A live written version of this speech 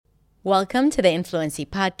Welcome to the Influency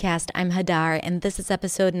Podcast. I'm Hadar, and this is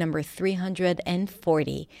episode number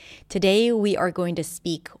 340. Today, we are going to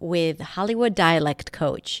speak with Hollywood dialect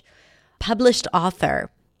coach, published author,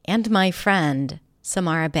 and my friend,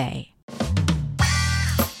 Samara Bay.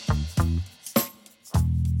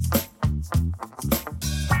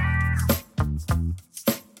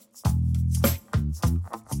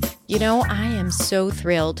 You know, I am so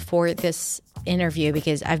thrilled for this interview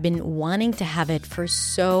because I've been wanting to have it for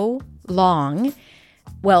so long.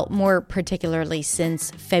 Well, more particularly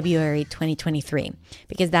since February 2023,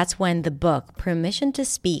 because that's when the book Permission to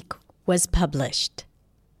Speak was published.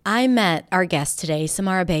 I met our guest today,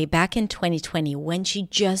 Samara Bay, back in 2020 when she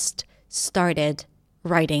just started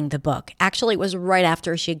writing the book. Actually, it was right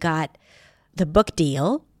after she got the book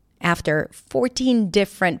deal, after 14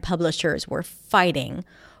 different publishers were fighting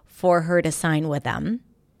for her to sign with them,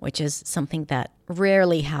 which is something that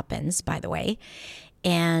rarely happens, by the way.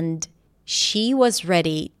 And she was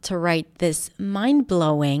ready to write this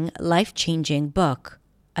mind-blowing, life-changing book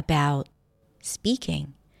about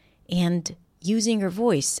speaking and using your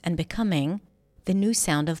voice and becoming the new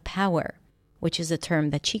sound of power, which is a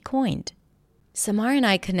term that she coined. Samara and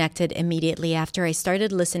I connected immediately after I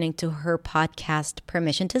started listening to her podcast,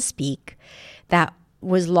 Permission to Speak, that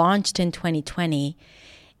was launched in 2020.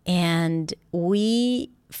 And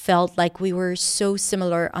we felt like we were so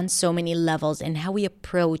similar on so many levels in how we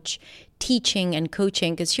approach teaching and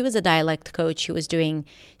coaching, because she was a dialect coach. She was doing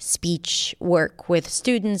speech work with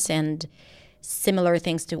students and similar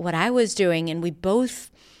things to what I was doing. And we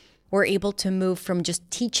both were able to move from just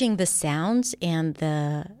teaching the sounds and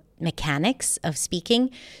the mechanics of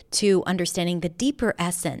speaking to understanding the deeper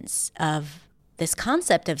essence of this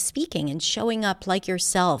concept of speaking and showing up like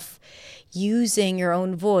yourself, using your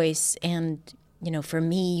own voice, and for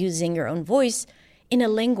me, using your own voice in a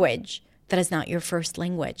language that is not your first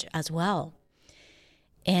language as well.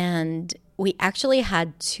 And we actually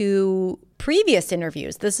had 2 previous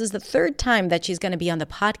interviews. This is the 3rd time that she's going to be on the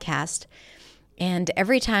podcast. And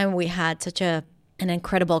every time we had such an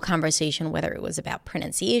incredible conversation, whether it was about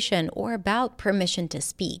pronunciation or about permission to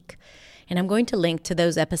speak. And I'm going to link to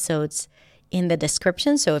those episodes in the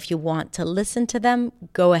description. So if you want to listen to them,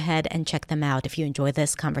 go ahead and check them out if you enjoy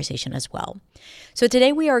this conversation as well. So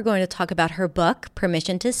today we are going to talk about her book,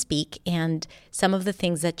 Permission to Speak, and some of the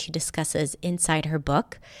things that she discusses inside her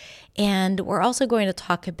book. And we're also going to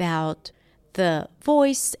talk about the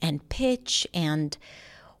voice and pitch and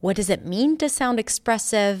what does it mean to sound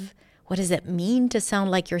expressive? What does it mean to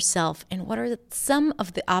sound like yourself? And what are some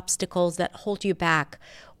of the obstacles that hold you back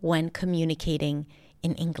when communicating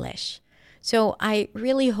in English? So I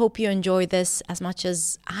really hope you enjoy this as much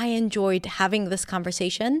as I enjoyed having this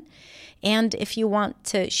conversation. And if you want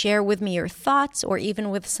to share with me your thoughts or even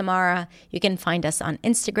with Samara, you can find us on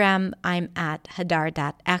Instagram. I'm at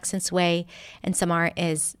hadar.accentsway, and Samara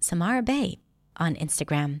is Samara Bay on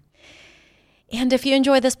Instagram. And if you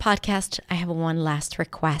enjoy this podcast, I have one last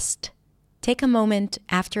request. Take a moment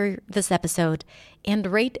after this episode and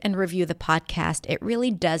rate and review the podcast. It really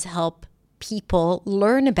does help people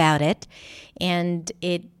learn about it, and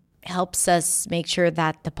it helps us make sure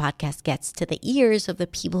that the podcast gets to the ears of the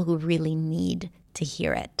people who really need to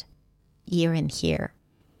hear it. Ear and hear.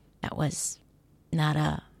 That was not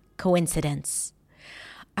a coincidence.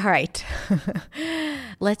 All right.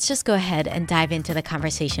 Let's just go ahead and dive into the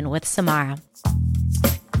conversation with Samara.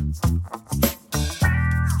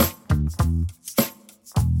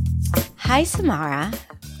 Hi, Samara.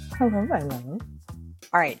 Hello.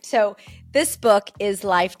 All right. So this book is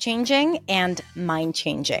life-changing and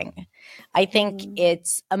mind-changing. I think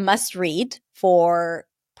it's a must-read for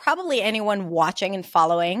probably anyone watching and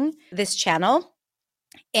following this channel.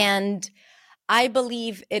 And I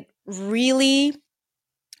believe it really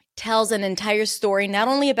tells an entire story, not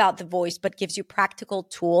only about the voice, but gives you practical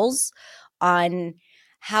tools on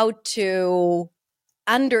how to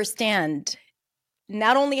understand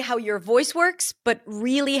not only how your voice works, but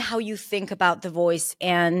really how you think about the voice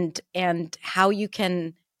and how you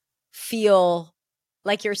can feel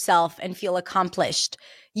like yourself and feel accomplished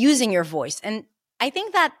using your voice. And I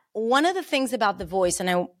think that one of the things about the voice, and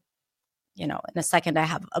in a second I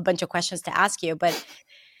have a bunch of questions to ask you, but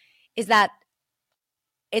is that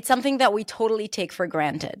it's something that we totally take for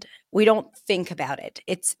granted. We don't think about it.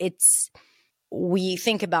 We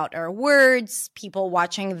think about our words. People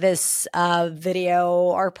watching this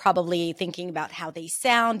video are probably thinking about how they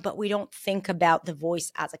sound, but we don't think about the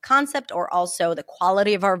voice as a concept or also the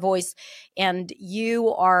quality of our voice. And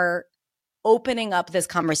you are opening up this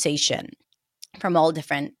conversation from all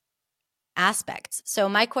different aspects. So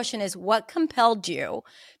my question is, what compelled you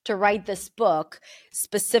to write this book,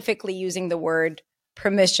 specifically using the word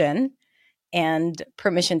permission and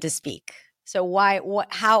permission to speak? So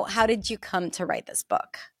how did you come to write this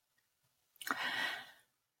book?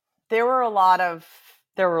 There's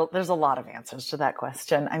a lot of answers to that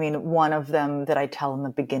question. I mean, one of them that I tell in the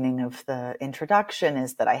beginning of the introduction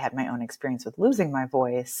is that I had my own experience with losing my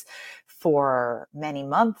voice for many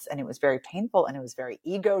months, and it was very painful, and it was very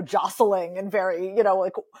ego jostling, and very,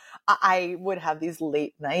 like I would have these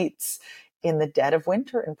late nights in the dead of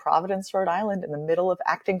winter in Providence, Rhode Island, in the middle of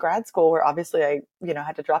acting grad school, where obviously I,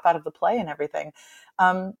 had to drop out of the play and everything,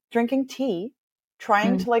 drinking tea,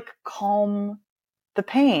 trying to like calm the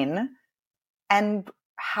pain, and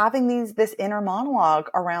having this inner monologue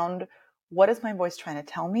around, what is my voice trying to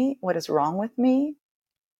tell me? What is wrong with me?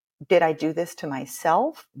 Did I do this to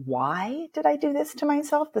myself? Why did I do this to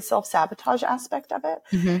myself? The self-sabotage aspect of it.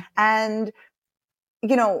 Mm-hmm. And,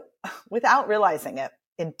 without realizing it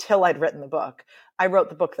until I'd written the book, I wrote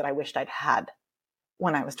the book that I wished I'd had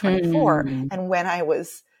when I was 24. Mm-hmm. And when I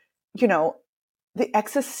was, the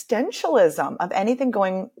existentialism of anything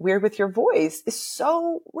going weird with your voice is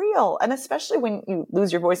so real. And especially when you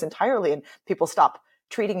lose your voice entirely and people stop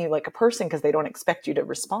treating you like a person because they don't expect you to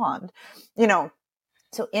respond,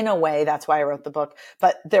 So in a way, that's why I wrote the book.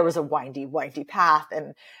 But there was a windy, windy path.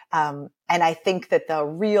 And I think that the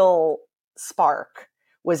real spark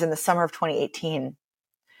was in the summer of 2018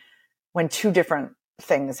 when two different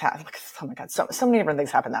things happened. Oh my God, so many different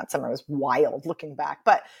things happened that summer. It was wild looking back.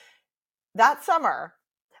 But that summer,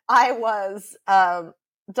 I was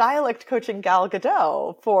dialect coaching Gal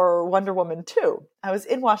Gadot for Wonder Woman 2. I was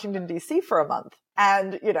in Washington, D.C. for a month.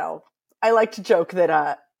 And, I like to joke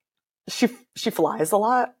that she flies a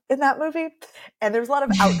lot in that movie. And there's a lot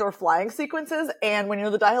of outdoor flying sequences. And when you're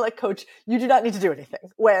the dialect coach, you do not need to do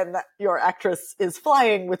anything when your actress is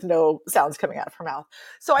flying with no sounds coming out of her mouth.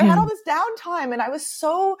 So I had all this downtime, and I was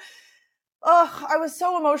so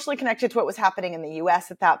emotionally connected to what was happening in the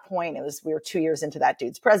US at that point. We were 2 years into that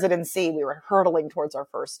dude's presidency. We were hurtling towards our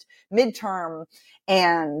first midterm.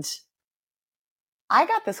 And I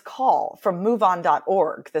got this call from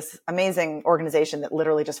moveon.org, this amazing organization that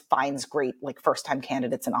literally just finds great, first-time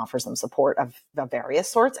candidates and offers them support of various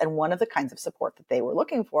sorts. And one of the kinds of support that they were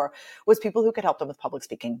looking for was people who could help them with public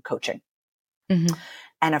speaking coaching. Mm-hmm.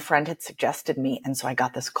 And a friend had suggested me. And so I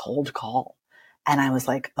got this cold call. And I was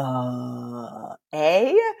like,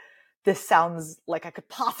 A, this sounds like I could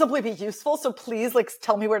possibly be useful. So please,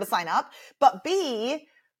 tell me where to sign up. But B,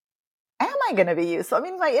 am I going to be useful? I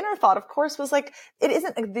mean, my inner thought, of course, was it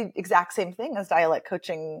isn't the exact same thing as dialect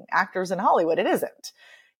coaching actors in Hollywood. It isn't.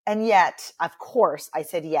 And yet, of course, I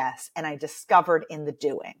said yes. And I discovered in the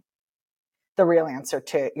doing the real answer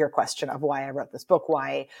to your question of why I wrote this book,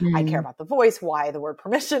 why I care about the voice, why the word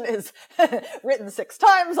permission is written 6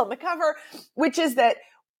 times on the cover, which is that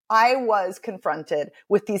I was confronted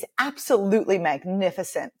with these absolutely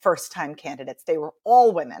magnificent first-time candidates. They were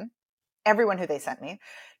all women, everyone who they sent me.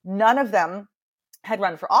 None of them had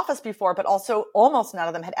run for office before, but also almost none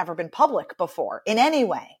of them had ever been public before in any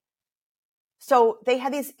way. So they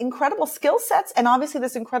had these incredible skill sets and obviously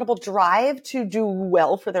this incredible drive to do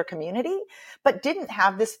well for their community, but didn't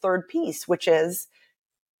have this third piece, which is,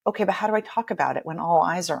 okay, but how do I talk about it when all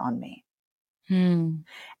eyes are on me? And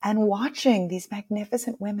watching these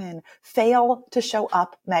magnificent women fail to show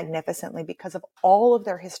up magnificently because of all of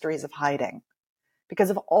their histories of hiding,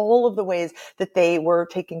 because of all of the ways that they were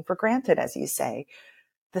taking for granted, as you say.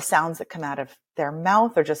 The sounds that come out of their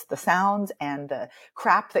mouth are just the sounds, and the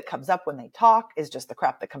crap that comes up when they talk is just the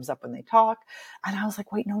crap that comes up when they talk. And I was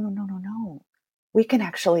like, wait, no. We can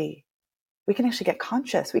actually get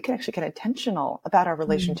conscious. We can actually get intentional about our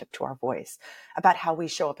relationship to our voice, about how we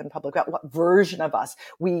show up in public, about what version of us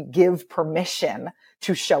we give permission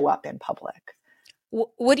to show up in public.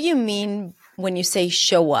 What do you mean when you say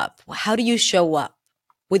show up? How do you show up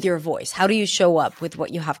with your voice? How do you show up with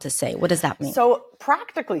what you have to say? What does that mean? So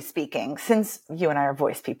practically speaking, since you and I are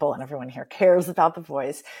voice people and everyone here cares about the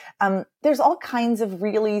voice, there's all kinds of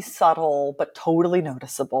really subtle but totally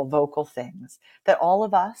noticeable vocal things that all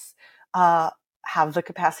of us have the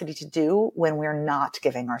capacity to do when we're not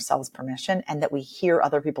giving ourselves permission, and that we hear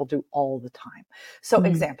other people do all the time. So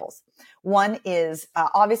examples. One is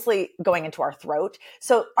obviously going into our throat.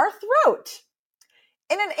 So our throat,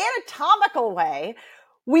 in an anatomical way,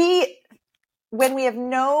 when we have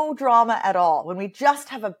no drama at all, when we just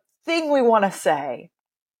have a thing we want to say,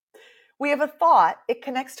 we have a thought, it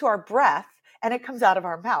connects to our breath, and it comes out of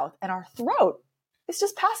our mouth, and our throat is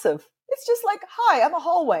just passive. It's just like, hi, I'm a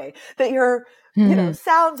hallway that your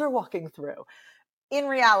sounds are walking through. In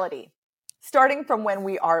reality, starting from when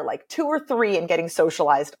we are like 2 or 3 and getting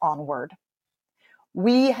socialized onward,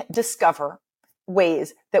 we discover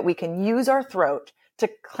ways that we can use our throat to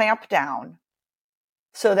clamp down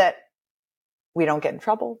so that we don't get in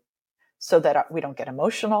trouble, so that we don't get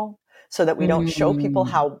emotional, so that we don't show people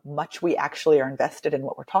how much we actually are invested in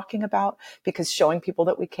what we're talking about, because showing people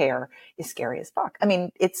that we care is scary as fuck. I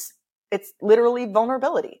mean, it's literally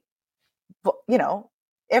vulnerability. You know,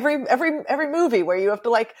 every movie where you have to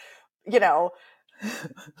like, you know,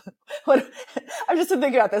 I've just been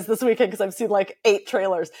thinking about this weekend because I've seen like 8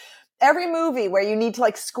 trailers. Every movie where you need to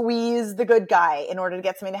like squeeze the good guy in order to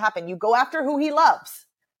get something to happen, you go after who he loves.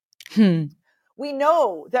 We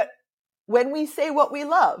know that when we say what we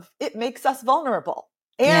love, it makes us vulnerable.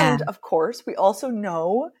 And of course, we also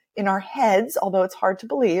know in our heads, although it's hard to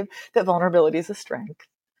believe, that vulnerability is a strength.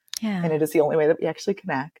 Yeah. And it is the only way that we actually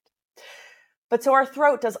connect. But so our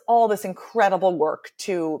throat does all this incredible work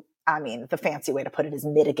to, I mean, the fancy way to put it is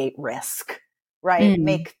mitigate risk, right?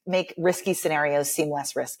 Make risky scenarios seem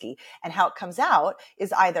less risky. And how it comes out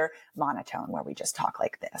is either monotone, where we just talk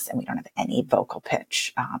like this and we don't have any vocal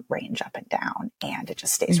pitch range up and down, and it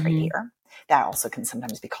just stays right here. That also can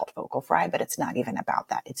sometimes be called vocal fry, but it's not even about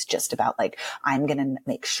that. It's just about like, I'm going to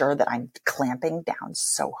make sure that I'm clamping down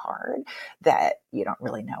so hard that you don't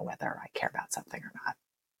really know whether I care about something or not.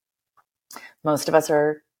 Most of us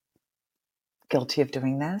are guilty of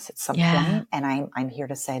doing this at some point, and I'm here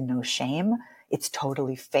to say no shame. It's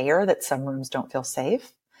totally fair that some rooms don't feel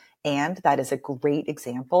safe, and that is a great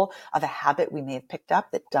example of a habit we may have picked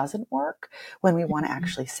up that doesn't work when we want to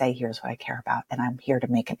actually say, here's what I care about, and I'm here to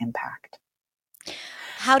make an impact.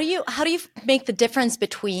 How do you make the difference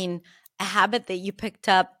between a habit that you picked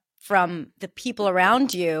up from the people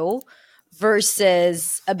around you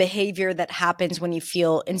versus a behavior that happens when you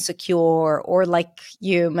feel insecure, or like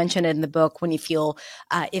you mentioned in the book, when you feel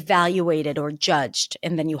evaluated or judged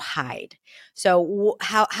and then you hide? So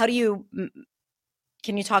how do you,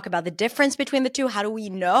 can you talk about the difference between the two? How do we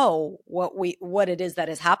know what it is that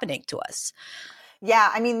is happening to us? Yeah,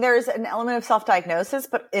 I mean, there's an element of self-diagnosis,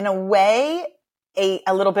 but in a way,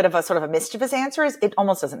 a little bit of a sort of a mischievous answer is it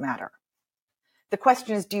almost doesn't matter. The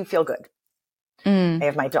question is, do you feel good? I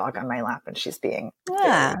have my dog on my lap and she's being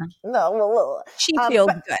she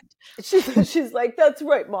feels good. She's like, that's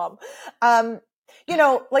right, Mom. You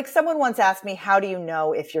know, like someone once asked me, how do you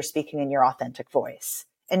know if you're speaking in your authentic voice?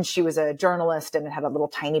 And she was a journalist and it had a little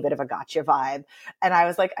tiny bit of a gotcha vibe. And I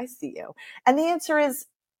was like, I see you. And the answer is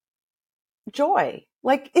joy.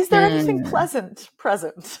 Like, is there anything pleasant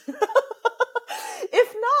present?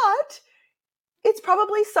 If not, it's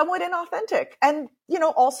probably somewhat inauthentic. And, you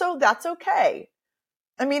know, also that's okay.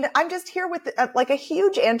 I mean, I'm just here with like a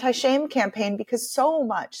huge anti-shame campaign, because so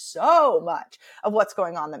much of what's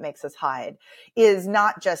going on that makes us hide is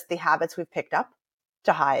not just the habits we've picked up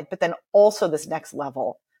to hide, but then also this next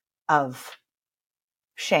level of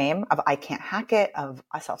shame, of I can't hack it, of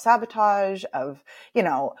self-sabotage, of, you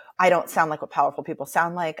know, I don't sound like what powerful people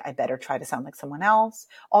sound like, I better try to sound like someone else,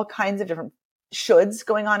 all kinds of different shoulds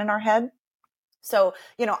going on in our head. So,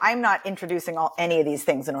 you know, I'm not introducing any of these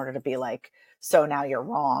things in order to be like, so now you're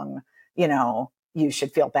wrong, you know, you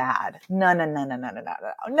should feel bad. No. None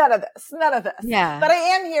of this. Yeah. But I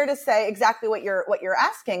am here to say exactly what you're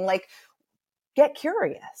asking. Like, get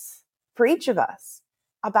curious for each of us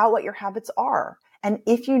about what your habits are. And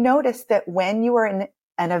if you notice that when you are in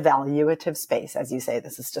an evaluative space, as you say,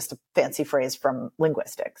 this is just a fancy phrase from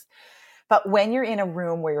linguistics, but when you're in a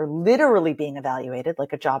room where you're literally being evaluated,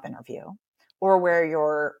 like a job interview, or where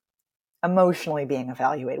you're emotionally being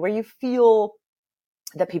evaluated, where you feel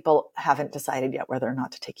that people haven't decided yet whether or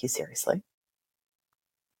not to take you seriously,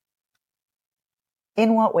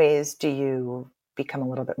 in what ways do you become a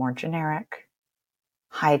little bit more generic,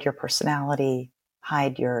 hide your personality,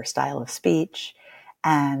 hide your style of speech,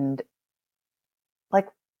 and like,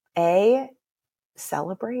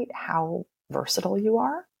 celebrate how versatile you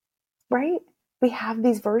are, right? We have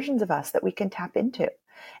these versions of us that we can tap into.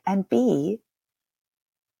 And B,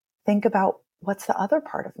 think about, what's the other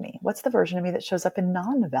part of me? What's the version of me that shows up in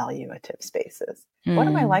non-evaluative spaces? What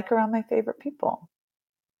am I like around my favorite people?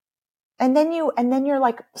 And then you're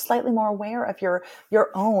like slightly more aware of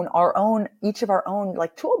each of our own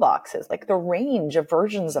like toolboxes, like the range of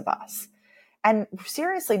versions of us. And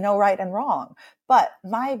seriously, no right and wrong. But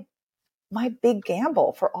my big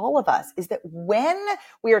gamble for all of us is that when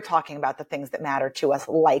we are talking about the things that matter to us,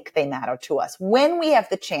 like they matter to us, when we have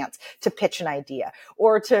the chance to pitch an idea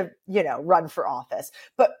or to, you know, run for office,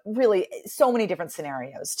 but really so many different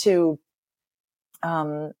scenarios, to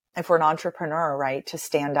if we're an entrepreneur, right, to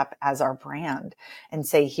stand up as our brand and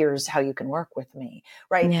say, here's how you can work with me,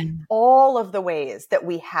 right? Yeah. All of the ways that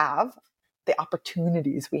we have, the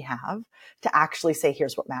opportunities we have to actually say,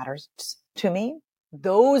 here's what matters to me.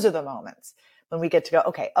 Those are the moments when we get to go,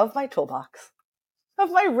 okay, of my toolbox,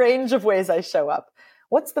 of my range of ways I show up,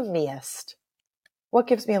 what's the meest? What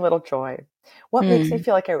gives me a little joy? What makes me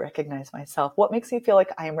feel like I recognize myself? What makes me feel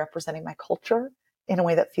like I am representing my culture in a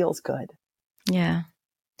way that feels good? Yeah.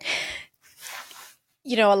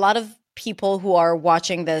 You know, a lot of people who are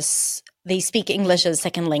watching this, they speak English as a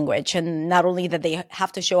second language. And not only that they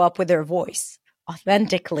have to show up with their voice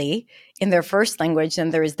authentically in their first language, then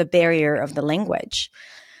there is the barrier of the language.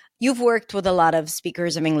 You've worked with a lot of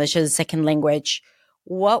speakers of English as a second language.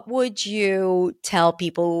 What would you tell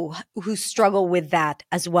people who struggle with that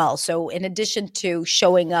as well? So, in addition to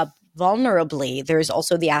showing up vulnerably, there's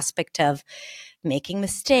also the aspect of making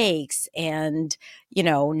mistakes and, you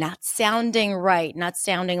know, not sounding right, not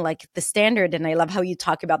sounding like the standard. And I love how you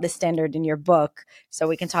talk about the standard in your book. So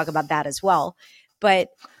we can talk about that as well. But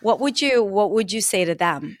what would you say to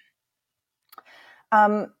them?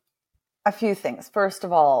 A few things. First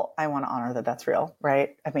of all, I want to honor that that's real,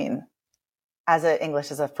 right? I mean, as a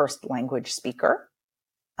English as a first language speaker,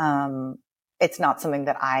 it's not something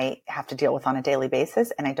that I have to deal with on a daily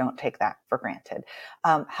basis, and I don't take that for granted.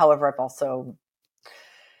 However, I've also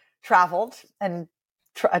traveled and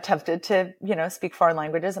attempted to, speak foreign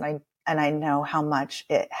languages, and I know how much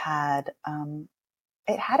it had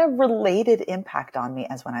a related impact on me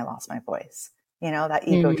as when I lost my voice. That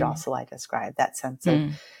ego jostle I described, that sense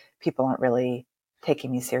of people aren't really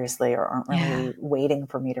taking me seriously or aren't really waiting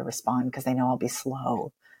for me to respond because they know I'll be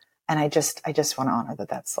slow. And I just want to honor that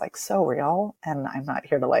that's like so real. And I'm not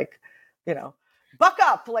here to buck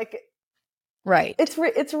up. Like, Right. it's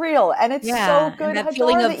real. And it's so good,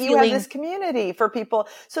 Hadar, that you have this community for people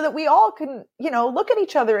so that we all can, look at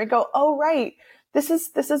each other and go, oh, right. This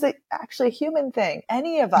is actually a human thing.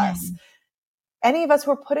 Any of us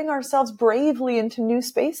who are putting ourselves bravely into new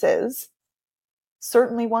spaces,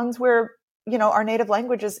 certainly ones where, our native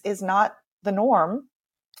language is not the norm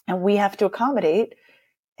and we have to accommodate.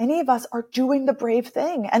 Any of us are doing the brave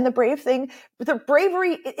thing, and the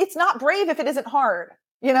bravery, it's not brave if it isn't hard,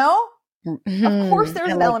 Of course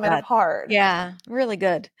there's an element of hard. Yeah. Really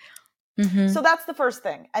good. So that's the first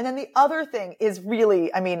thing. And then the other thing is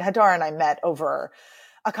really, Hadar and I met over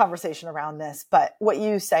a conversation around this, but what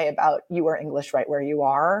you say about you are English right where you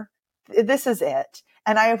are, this is it.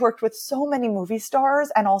 And I have worked with so many movie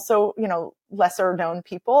stars and also, lesser known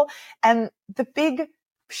people. And the big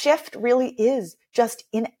shift really is just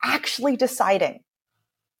in actually deciding,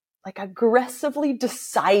 like aggressively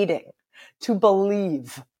deciding to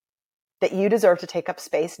believe that you deserve to take up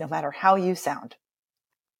space no matter how you sound.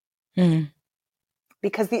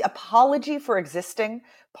 Because the apology for existing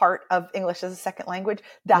part of English as a second language,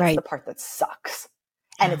 that's the part that sucks.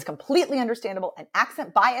 And it's completely understandable. And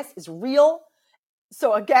accent bias is real.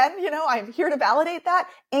 So again, I'm here to validate that.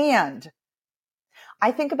 And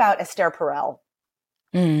I think about Esther Perel.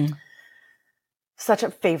 Such a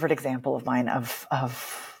favorite example of mine of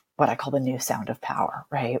what I call the new sound of power,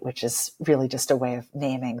 right? Which is really just a way of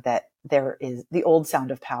naming that there is the old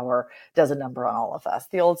sound of power does a number on all of us.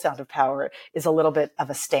 The old sound of power is a little bit of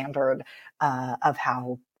a standard of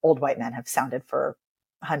how old white men have sounded for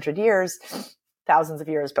 100 years, thousands of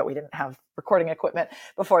years, but we didn't have recording equipment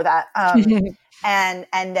before that. And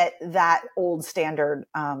that old standard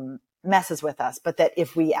messes with us, but that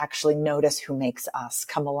if we actually notice who makes us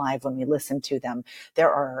come alive when we listen to them,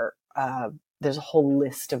 there's a whole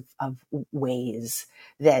list of ways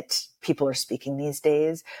that people are speaking these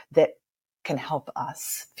days that can help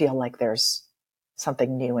us feel like there's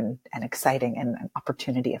something new and exciting and an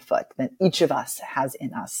opportunity afoot, that each of us has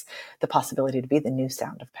in us the possibility to be the new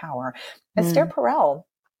sound of power. Esther Perel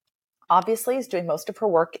obviously is doing most of her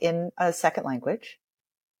work in a second language.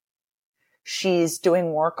 She's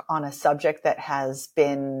doing work on a subject that has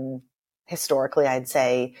been historically, I'd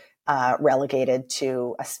say, relegated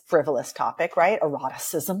to a frivolous topic, right?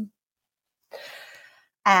 Eroticism.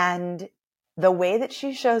 And the way that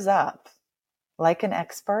she shows up, like an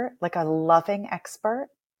expert, like a loving expert,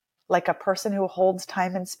 like a person who holds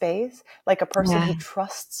time and space, like a person who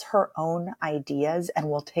trusts her own ideas and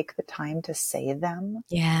will take the time to say them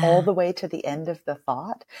all the way to the end of the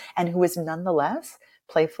thought, and who is nonetheless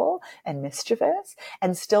playful and mischievous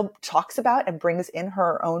and still talks about and brings in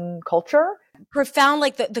her own culture. Profound,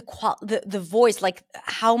 like the voice, like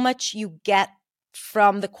how much you get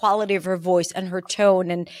from the quality of her voice and her tone,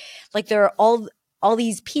 and like there are all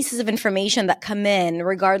these pieces of information that come in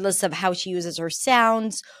regardless of how she uses her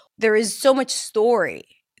sounds. There is so much story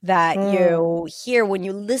that you hear when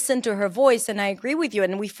you listen to her voice. And I agree with you.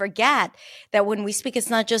 And we forget that when we speak, it's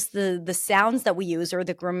not just the sounds that we use or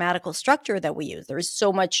the grammatical structure that we use. There's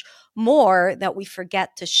so much more that we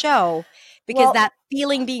forget to show, because that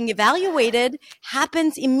feeling being evaluated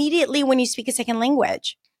happens immediately when you speak a second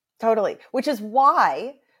language. Totally. Which is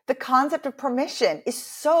why the concept of permission is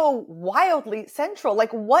so wildly central.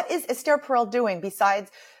 Like, what is Esther Perel doing besides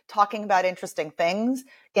talking about interesting things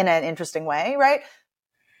in an interesting way, right?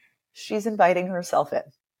 She's inviting herself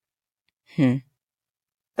in.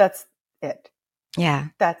 That's it. Yeah.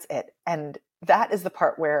 That's it. And that is the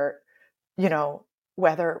part where, you know,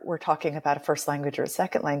 whether we're talking about a first language or a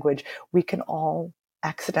second language, we can all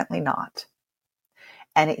accidentally not.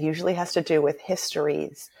 And it usually has to do with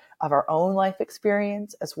histories of our own life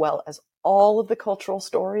experience, as well as all of the cultural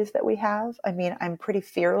stories that we have. I mean, I'm pretty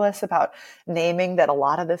fearless about naming that a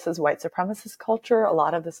lot of this is white supremacist culture. A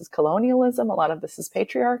lot of this is colonialism. A lot of this is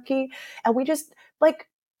patriarchy. And we just, like,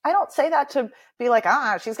 I don't say that to be like,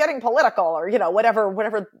 she's getting political, or, you know,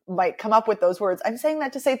 whatever might come up with those words. I'm saying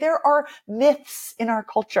that to say there are myths in our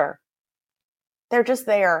culture. They're just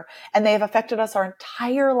there, and they have affected us our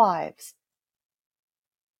entire lives.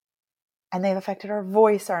 And they've affected our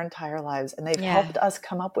voice our entire lives. And they've helped us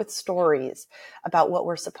come up with stories about what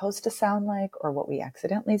we're supposed to sound like, or what we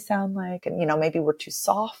accidentally sound like. And, you know, maybe we're too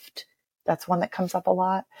soft. That's one that comes up a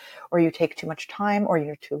lot. Or you take too much time, or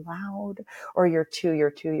you're too loud, or you're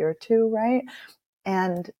too, right?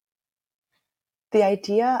 And the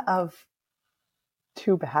idea of,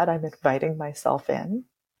 too bad I'm inviting myself in.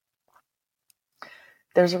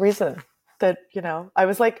 There's a reason that, you know, I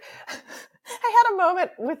was like, I had a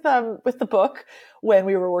moment with the book when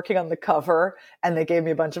we were working on the cover, and they gave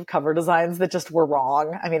me a bunch of cover designs that just were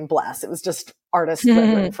wrong. I mean, bless, it was just artist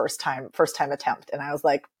rendering first time attempt. And I was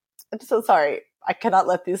like, I'm so sorry. I cannot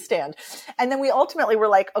let these stand. And then we ultimately were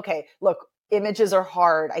like, okay, look, images are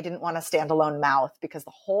hard. I didn't want a standalone mouth, because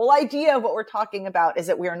the whole idea of what we're talking about is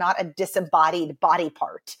that we are not a disembodied body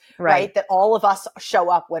part, right? That all of us show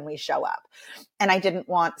up when we show up. And I didn't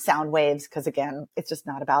want sound waves, because again, it's just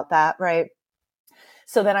not about that, right?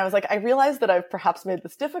 So then I was like, I realized that I've perhaps made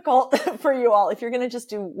this difficult for you all. If you're going to just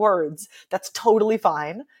do words, that's totally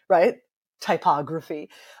fine, right? Typography.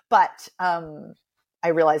 But I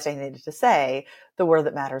realized I needed to say the word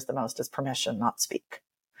that matters the most is permission, not speak.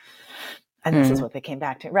 And this is what they came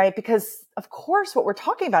back to, right? Because of course, what we're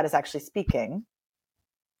talking about is actually speaking,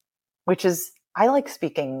 which is, I like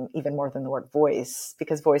speaking even more than the word voice,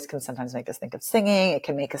 because voice can sometimes make us think of singing. It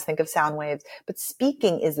can make us think of sound waves, but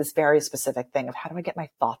speaking is this very specific thing of, how do I get my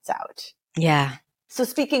thoughts out? Yeah. So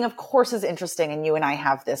speaking, of course, is interesting. And you and I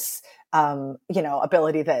have this, you know,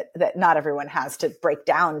 ability that not everyone has, to break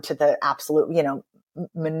down to the absolute, you know,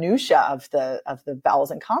 minutia of the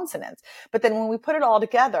vowels and consonants. But then when we put it all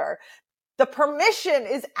together, the permission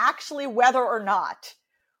is actually whether or not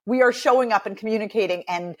we are showing up and communicating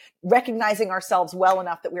and recognizing ourselves well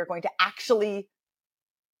enough that we are going to actually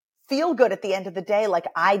feel good at the end of the day. Like,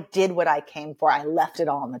 I did what I came for. I left it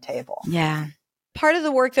all on the table. Yeah. Part of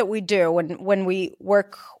the work that we do when we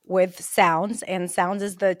work with sounds, and sounds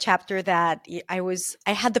is the chapter that I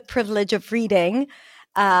had the privilege of reading.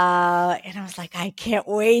 And I was like, I can't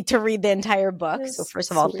wait to read the entire book. So first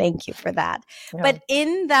of all, thank you for that. Yeah. But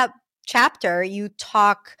in that chapter, you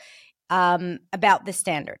talk about the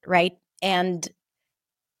standard, right? And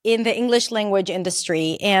in the English language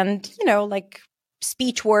industry, and, you know, like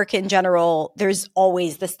speech work in general, there's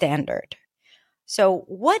always the standard. So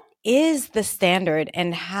what is the standard,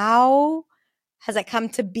 and how has it come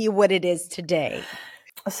to be what it is today?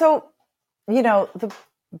 So, you know, the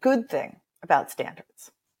good thing about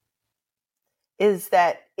standards is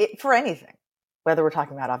that for anything, whether we're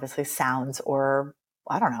talking about obviously sounds or,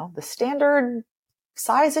 I don't know, the standard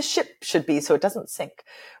size a ship should be so it doesn't sink,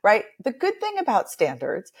 right? The good thing about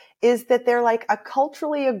standards is that they're like a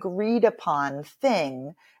culturally agreed upon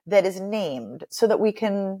thing that is named so that we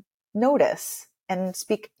can notice and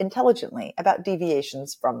speak intelligently about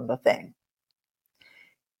deviations from the thing.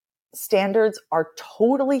 Standards are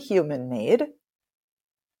totally human made,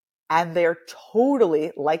 and they're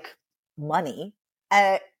totally, like money,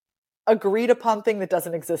 an agreed upon thing that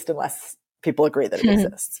doesn't exist unless people agree that it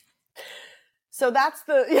exists. So that's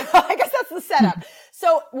I guess that's the setup.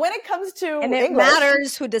 So when it comes to and it English,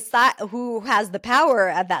 matters who has the power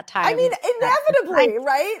at that time. I mean, inevitably,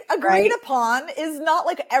 right? Agreed upon is not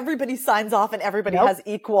like everybody signs off and everybody has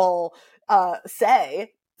equal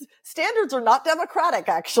say. Standards are not democratic,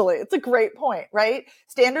 actually. It's a great point, right?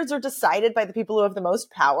 Standards are decided by the people who have the most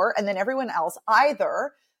power, and then everyone else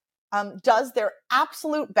either does their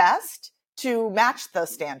absolute best to match the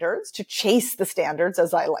standards, to chase the standards,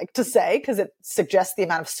 as I like to say, because it suggests the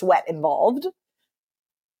amount of sweat involved,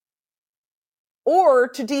 or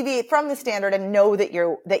to deviate from the standard and know that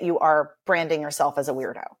you are branding yourself as a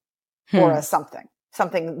weirdo or as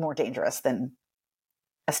something more dangerous than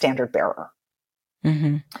a standard bearer.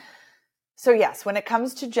 Mm-hmm. So yes, when it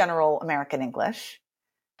comes to general American English,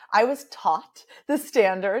 I was taught the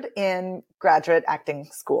standard in graduate acting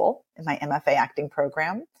school in my MFA acting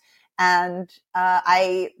program. And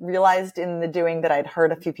I realized in the doing that I'd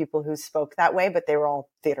heard a few people who spoke that way, but they were all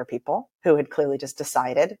theater people who had clearly just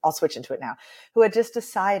decided, I'll switch into it now, who had just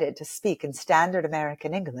decided to speak in standard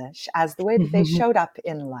American English as the way that they showed up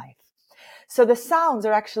in life. So the sounds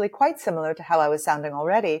are actually quite similar to how I was sounding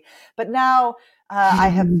already. But now I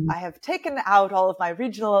have taken out all of my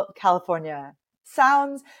regional California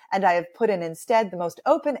sounds, and I have put in instead the most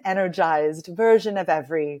open, energized version of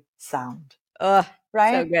every sound. Right?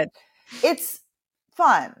 So good. It's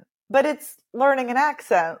fun, but it's learning an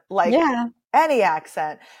accent like any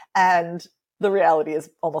accent. And the reality is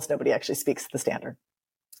almost nobody actually speaks the standard.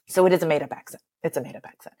 So it is a made-up accent. It's a made-up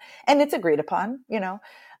accent. And it's agreed upon, you know.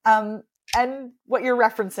 And what you're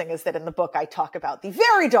referencing is that in the book, I talk about the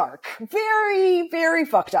very dark, very, very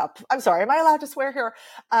fucked up. I'm sorry, am I allowed to swear here?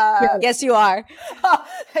 Yes, you are. Oh,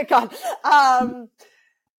 thank God.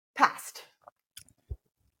 Past.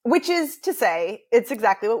 Which is to say, it's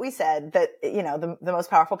exactly what we said, that, you know, the most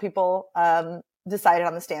powerful people decided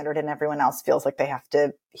on the standard and everyone else feels like they have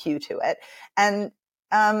to hew to it. And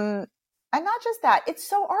not just that, it's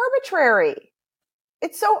so arbitrary.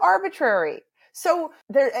 It's so arbitrary. So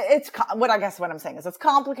what I'm saying is it's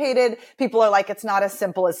complicated. People are like, it's not as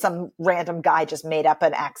simple as some random guy just made up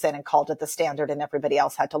an accent and called it the standard and everybody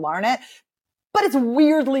else had to learn it. But it's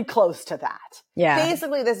weirdly close to that. Yeah.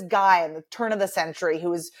 Basically, this guy in the turn of the century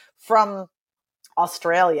who was from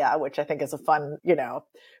Australia, which I think is a fun, you know,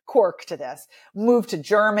 quirk to this, moved to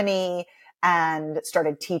Germany and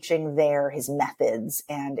started teaching there his methods.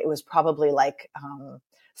 And it was probably like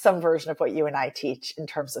some version of what you and I teach in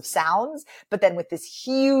terms of sounds, but then with this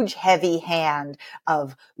huge, heavy hand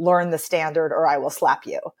of learn the standard or I will slap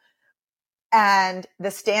you. And the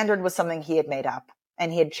standard was something he had made up.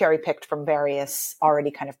 And he had cherry picked from various already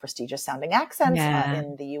kind of prestigious sounding accents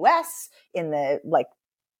in the US, in the like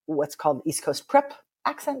what's called East Coast prep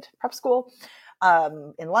school,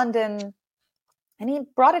 in London. And he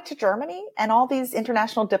brought it to Germany, and all these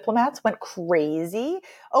international diplomats went crazy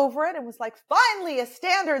over it and was like, finally a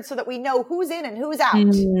standard so that we know who's in and who's out.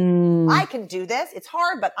 I can do this. It's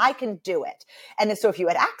hard, but I can do it. And so if you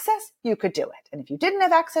had access, you could do it. And if you didn't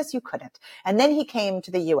have access, you couldn't. And then he came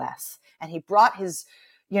to the US and he brought his,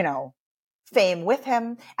 you know, fame with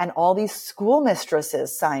him, and all these school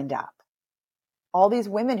mistresses signed up. All these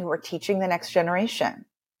women who were teaching the next generation,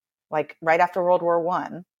 like right after World War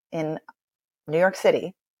I in New York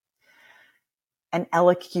City, an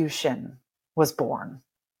elocution was born.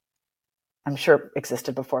 I'm sure it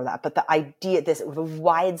existed before that, but the idea, the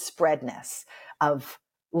widespreadness of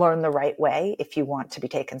learn the right way if you want to be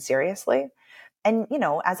taken seriously. And, you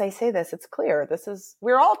know, as I say this, it's clear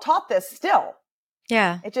we're all taught this still.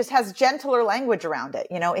 Yeah. It just has gentler language around it.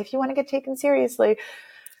 You know, if you want to get taken seriously,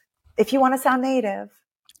 if you want to sound native,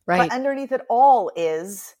 right. But underneath it all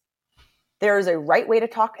is there is a right way to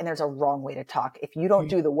talk and there's a wrong way to talk. If you don't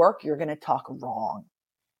do the work, you're going to talk wrong.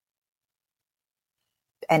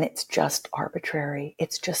 And it's just arbitrary.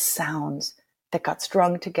 It's just sounds that got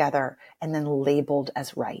strung together and then labeled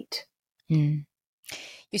as right. You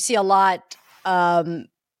see a lot,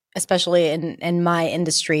 especially in my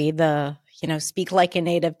industry, the, you know, speak like a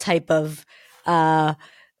native type of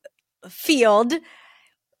field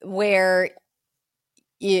where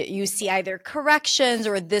you see either corrections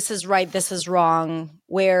or this is right, this is wrong,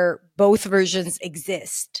 where both versions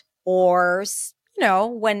exist. Or, you know,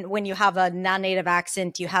 when you have a non-native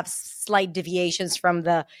accent, you have slight deviations from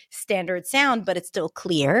the standard sound, but it's still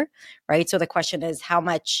clear, right? So the question is, how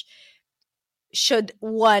much should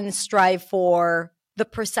one strive for the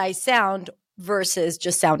precise sound versus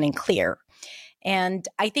just sounding clear? And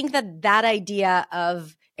I think that idea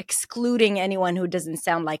of excluding anyone who doesn't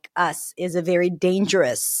sound like us is a very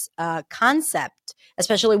dangerous concept,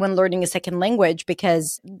 especially when learning a second language,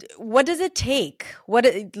 because what does it take?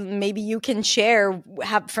 Maybe you can share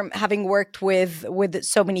from having worked with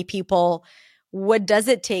so many people, what does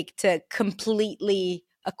it take to completely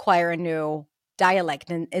acquire a new dialect,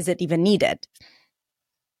 and is it even needed?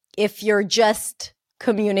 If you're just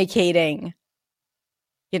communicating,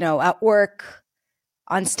 you know, at work,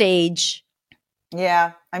 on stage.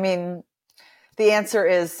 Yeah. I mean, the answer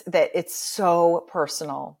is that it's so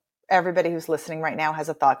personal. everybody who's listening right now has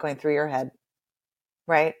a thought going through your head,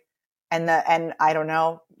 right? And I don't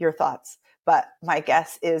know your thoughts, but my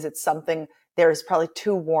guess is it's something, there's probably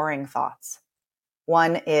two warring thoughts.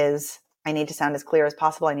 One is, I need to sound as clear as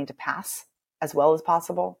possible. I need to pass as well as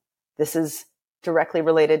possible. This is directly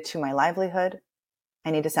related to my livelihood.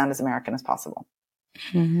 I need to sound as American as possible.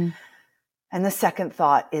 Mm-hmm. And the second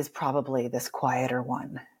thought is probably this quieter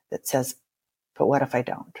one that says, but what if I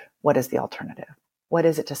don't? What is the alternative? What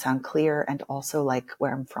is it to sound clear and also like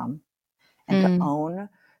where I'm from? And to own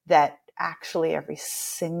that actually every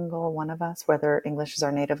single one of us, whether English is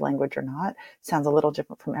our native language or not, sounds a little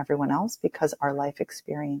different from everyone else because our life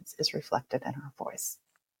experience is reflected in our voice.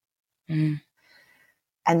 Mm.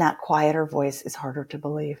 And that quieter voice is harder to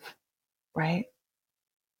believe, right?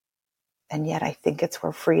 And yet I think it's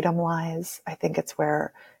where freedom lies. I think it's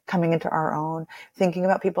where coming into our own, thinking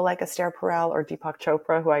about people like Esther Perel or Deepak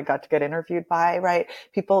Chopra, who I got to get interviewed by, right?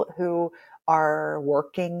 People who are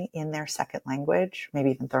working in their second language, maybe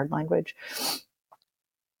even third language,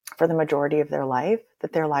 for the majority of their life,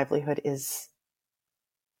 that their livelihood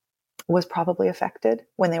was probably affected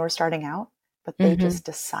when they were starting out, but they just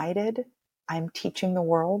decided, I'm teaching the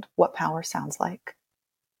world what power sounds like.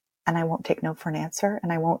 And I won't take no for an answer.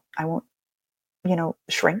 And I won't,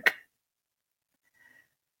 shrink.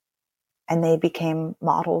 And they became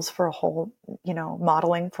models for a whole,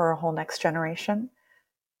 modeling for a whole next generation.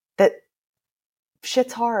 That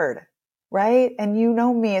shit's hard, right? And you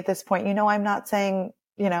know me at this point, I'm not saying,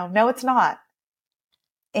 no, it's not.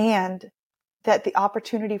 And that the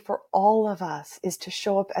opportunity for all of us is to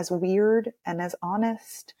show up as weird and as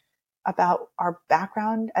honest about our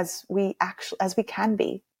background as we can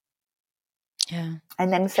be. Yeah.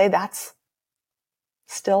 And then say that's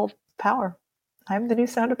still power. I'm the new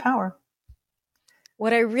sound of power.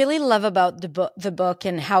 What I really love about the book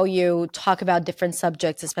and how you talk about different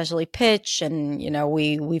subjects, especially pitch, and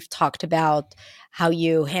we've talked about how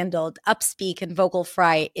you handled upspeak and vocal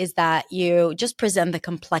fry, is that you just present the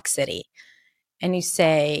complexity and you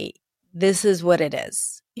say, this is what it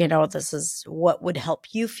is. This is what would help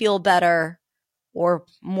you feel better or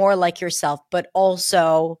more like yourself, but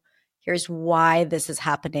also here's why this is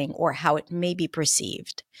happening or how it may be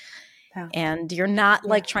perceived. Yeah. And you're not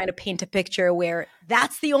like trying to paint a picture where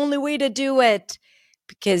that's the only way to do it.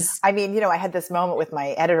 Because I had this moment with my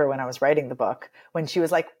editor when I was writing the book, when she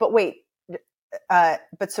was like, but wait,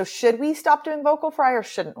 but so should we stop doing vocal fry or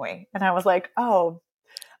shouldn't we? And I was like, oh,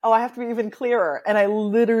 I have to be even clearer. And I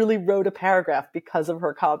literally wrote a paragraph because of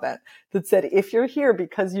her comment that said, if you're here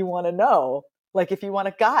because you want to know, like if you want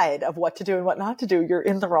a guide of what to do and what not to do, you're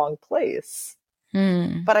in the wrong place.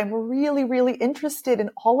 But I'm really, really interested in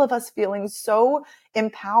all of us feeling so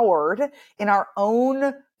empowered in our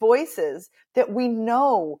own voices that we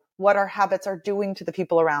know what our habits are doing to the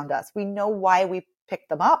people around us. We know why we pick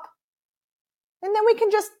them up. And then we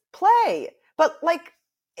can just play. But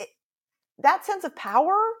that sense of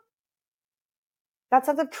power, that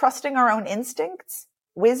sense of trusting our own instincts,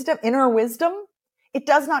 wisdom, inner wisdom, it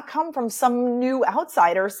does not come from some new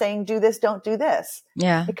outsider saying, do this, don't do this.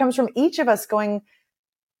 Yeah. It comes from each of us going,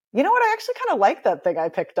 you know what? I actually kind of like that thing I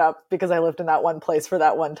picked up because I lived in that one place for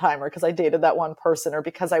that one time, or because I dated that one person, or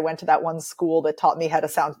because I went to that one school that taught me how to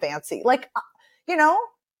sound fancy.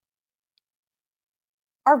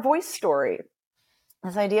 Our voice story,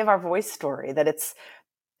 this idea of our voice story, that it's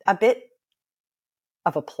a bit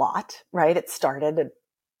of a plot, right? It started at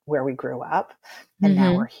where we grew up and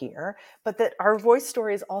now we're here, but that our voice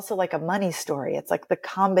story is also like a money story. It's like the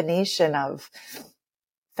combination of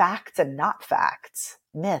facts and not facts,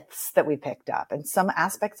 myths that we picked up. And some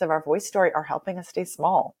aspects of our voice story are helping us stay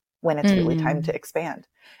small when it's really time to expand.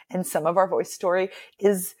 And some of our voice story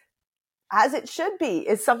is, as it should be,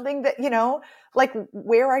 is something that, like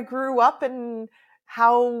where I grew up and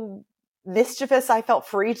how mischievous I felt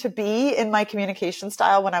free to be in my communication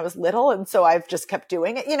style when I was little. And so I've just kept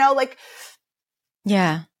doing it,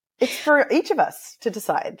 Yeah. It's for each of us to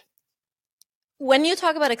decide. When you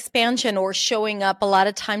talk about expansion or showing up, a lot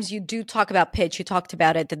of times you do talk about pitch. You talked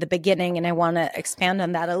about it at the beginning, and I want to expand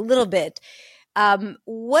on that a little bit.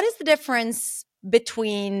 What is the difference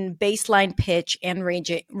between baseline pitch and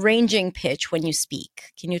ranging pitch when you speak?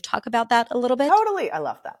 Can you talk about that a little bit? Totally. I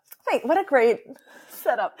love that. Wait, what a great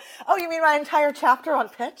setup. Oh, you mean my entire chapter on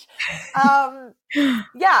pitch?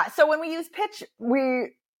 Yeah. So when we use pitch,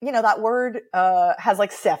 that word has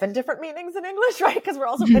like 7 different meanings in English, right? Because we're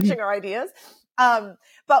also pitching our ideas.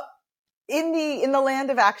 But in the land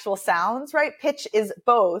of actual sounds, right? Pitch is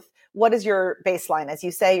both. What is your baseline? As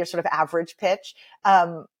you say, your sort of average pitch.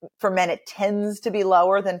 For men, it tends to be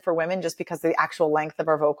lower than for women just because of the actual length of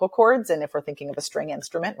our vocal cords. And if we're thinking of a string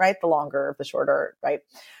instrument, right, the longer, the shorter, right?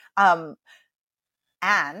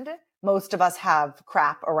 And most of us have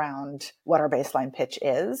crap around what our baseline pitch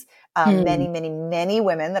is. Many, many, many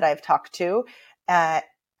women that I've talked to,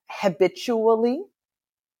 habitually,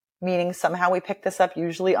 meaning somehow we picked this up,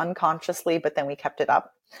 usually unconsciously, but then we kept it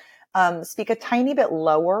up, speak a tiny bit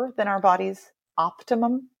lower than our body's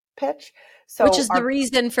optimum pitch. So which is the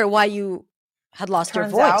reason for why you had lost your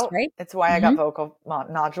voice, right? It's why I got vocal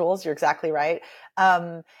nodules. You're exactly right.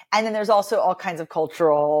 And then there's also all kinds of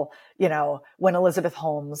cultural, when Elizabeth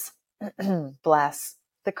Holmes, bless,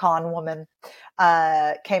 the con woman,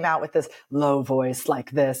 came out with this low voice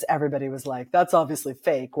like this, everybody was like, that's obviously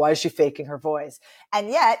fake. Why is she faking her voice? And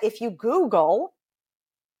yet, if you Google,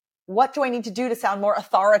 what do I need to do to sound more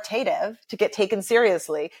authoritative to get taken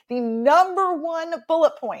seriously? The number one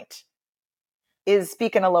bullet point is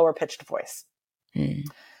speak in a lower pitched voice.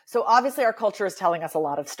 So obviously our culture is telling us a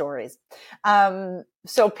lot of stories.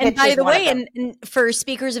 So pitch and by is the one way, of them. and for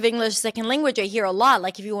speakers of English second language, I hear a lot,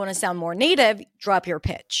 like if you want to sound more native, drop your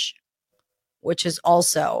pitch, which is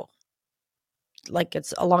also like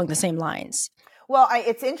it's along the same lines. Well,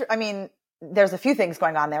 there's a few things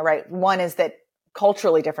going on there, right? One is that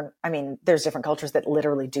culturally different. I mean, there's different cultures that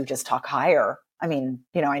literally do just talk higher. I mean,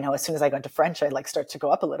 I know as soon as I go into French, I start to go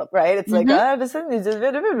up a little, right? It's like, There are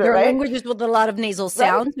languages with a lot of nasal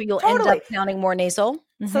sounds, right? So you'll end up sounding more nasal.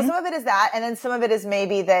 So some of it is that. And then some of it is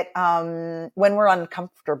maybe that when we're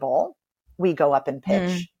uncomfortable, we go up in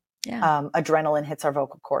pitch. Adrenaline hits our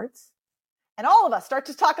vocal cords. And all of us start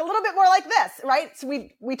to talk a little bit more like this, right? So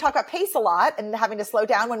we talk about pace a lot and having to slow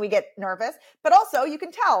down when we get nervous, but also you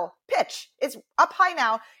can tell pitch is up high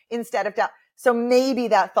now instead of down. So maybe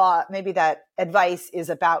that advice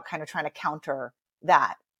is about kind of trying to counter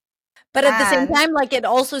that. But at the same time, like it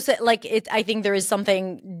also said, I think there is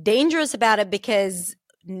something dangerous about it because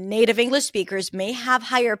native English speakers may have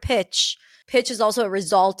higher pitch. Pitch is also a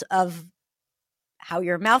result of how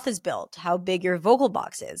your mouth is built, how big your vocal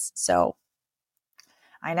box is. So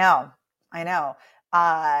I know.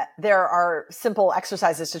 There are simple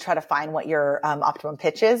exercises to try to find what your optimum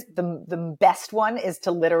pitch is. The best one is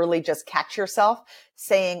to literally just catch yourself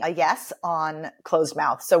saying a yes on closed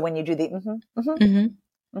mouth. So when you do the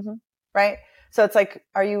right? So it's like,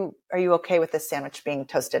 are you okay with this sandwich being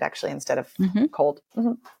toasted actually instead of cold?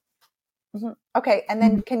 Okay. And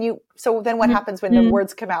then so then what happens when the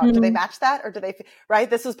words come out? Do they match that or do they, right?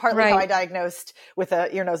 This is partly how I diagnosed with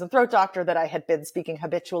a ear, nose and throat doctor that I had been speaking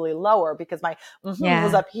habitually lower because my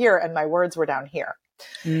was up here and my words were down here.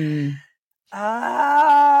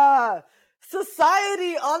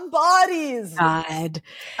 Society on bodies. God.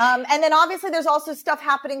 And then obviously there's also stuff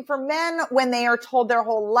happening for men when they are told their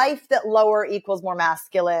whole life that lower equals more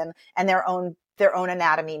masculine and their own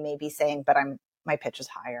anatomy may be saying, but my pitch is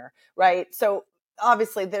higher, right? So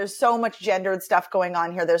obviously there's so much gendered stuff going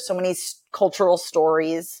on here. There's so many cultural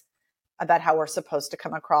stories about how we're supposed to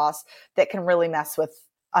come across that can really mess with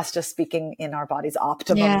us just speaking in our body's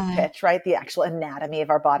optimum pitch, right? The actual anatomy of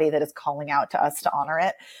our body that is calling out to us to honor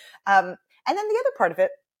it. And then the other part of it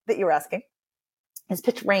that you were asking is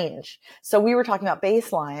pitch range. So we were talking about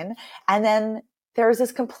baseline, and then there's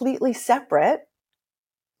this completely separate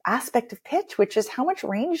aspect of pitch, which is how much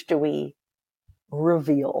range do we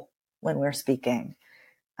reveal when we're speaking.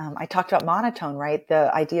 I talked about monotone, right?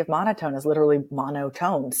 The idea of monotone is literally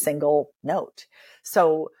monotone, single note.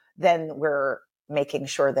 So then we're making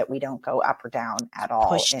sure that we don't go up or down at all.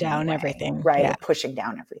 Push down everything. Right? Yeah. Pushing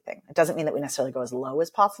down everything. It doesn't mean that we necessarily go as low as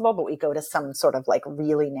possible, but we go to some sort of like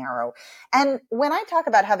really narrow. And when I talk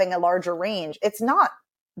about having a larger range, it's not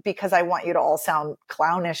because I want you to all sound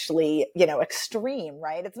clownishly, extreme,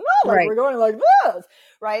 right? It's not like we're going like this,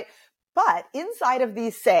 right? But inside of the,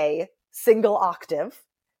 say, single octave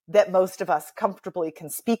that most of us comfortably can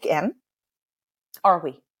speak in, are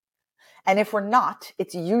we? And if we're not,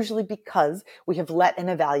 it's usually because we have let an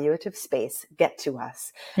evaluative space get to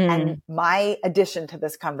us. And my addition to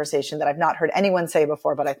this conversation that I've not heard anyone say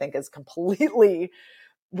before, but I think is completely,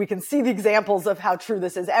 we can see the examples of how true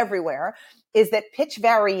this is everywhere, is that pitch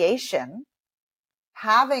variation,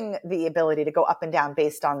 having the ability to go up and down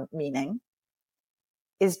based on meaning,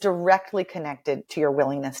 is directly connected to your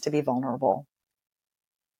willingness to be vulnerable.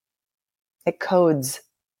 It codes,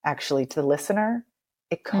 actually, to the listener,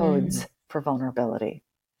 it codes for vulnerability.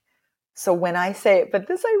 So when I say, but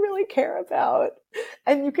this I really care about,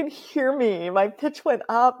 and you can hear me, my pitch went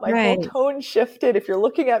up, my whole Right. tone shifted. If you're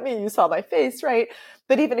looking at me, you saw my face, right?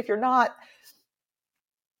 But even if you're not,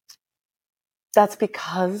 that's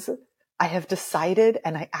because I have decided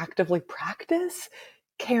and I actively practice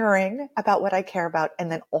caring about what I care about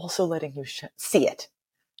and then also letting you see it.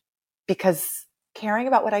 Because caring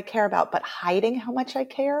about what I care about, but hiding how much I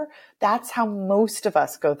care, that's how most of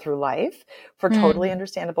us go through life for totally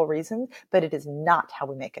understandable reasons, but it is not how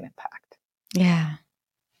we make an impact. Yeah.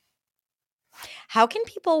 How can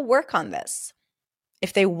people work on this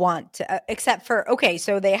if they want to, except for, okay,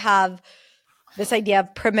 so they have this idea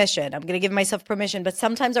of permission. I'm going to give myself permission, but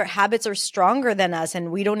sometimes our habits are stronger than us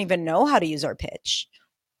and we don't even know how to use our pitch.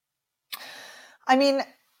 I mean,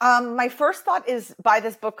 my first thought is buy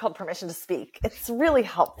this book called Permission to Speak. It's really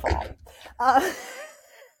helpful. A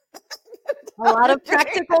lot of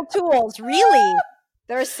practical tools, really.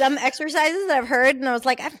 There are some exercises that I've heard and I was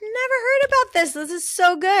like, I've never heard about this. This is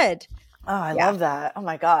so good. Oh, I love that. Oh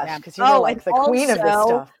my gosh. Because Yeah. you're like the queen of this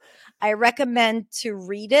stuff. I recommend to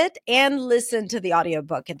read it and listen to the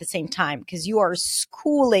audiobook at the same time because you are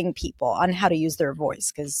schooling people on how to use their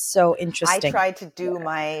voice because it's so interesting. I tried to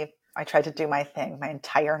do my thing, my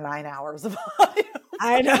entire 9 hours of audio.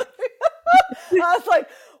 I know. I was like,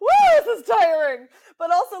 whoa, this is tiring.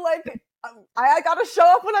 But also like, I got to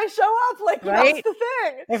show up when I show up. Like, right?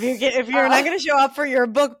 That's the thing. If you're not going to show up for your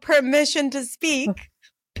book, Permission to Speak,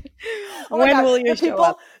 when will you show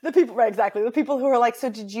up? The people, right, exactly. The people who are like, so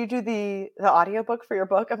did you do the audiobook for your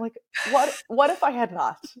book? I'm like, what if I had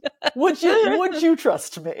not? Would you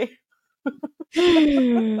trust me?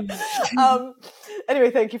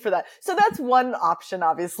 Anyway, thank you for that. So that's one option,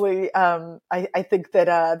 obviously. I think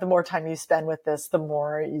that the more time you spend with this, the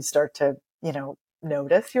more you start to,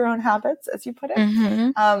 notice your own habits, as you put it.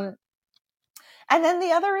 Mm-hmm. And then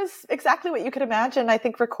the other is exactly what you could imagine. I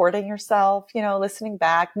think recording yourself, listening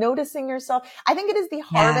back, noticing yourself. I think it is the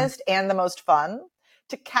hardest and the most fun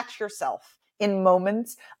to catch yourself in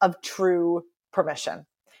moments of true permission.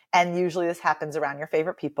 And usually this happens around your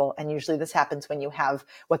favorite people. And usually this happens when you have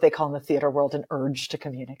what they call in the theater world an urge to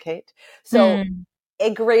communicate. So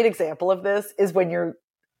a great example of this is when you're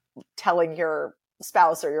telling your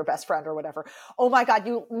spouse or your best friend or whatever, oh my God,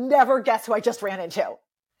 you never guess who I just ran into.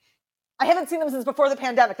 I haven't seen them since before the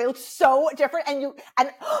pandemic. They look so different. And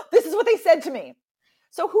this is what they said to me.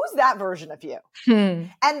 So who's that version of you?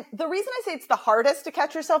 And the reason I say it's the hardest to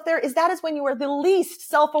catch yourself there is that is when you are the least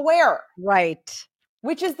self-aware. Right.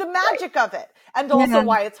 Which is the magic of it. And also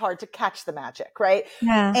why it's hard to catch the magic, right?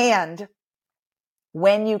 Yeah. And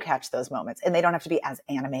when you catch those moments, and they don't have to be as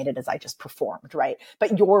animated as I just performed, right?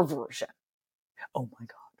 But your version, oh my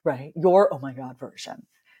God, right? Your oh my God version.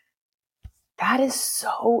 That is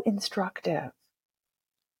so instructive.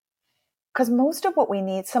 Because most of what we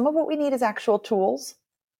need, some of what we need is actual tools.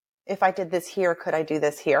 If I did this here, could I do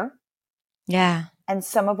this here? Yeah. And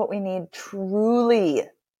some of what we need truly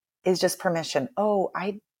is just permission. Oh,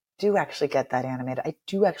 I do actually get that animated. I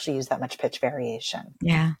do actually use that much pitch variation.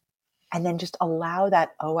 Yeah. And then just allow that,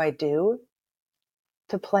 oh, I do,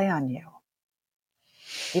 to play on you.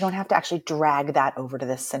 You don't have to actually drag that over to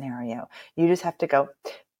this scenario. You just have to go,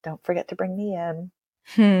 don't forget to bring me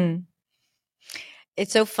in.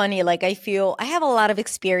 It's so funny. Like I feel I have a lot of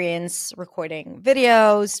experience recording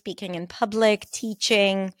videos, speaking in public,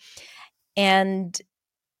 teaching, and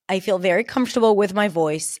I feel very comfortable with my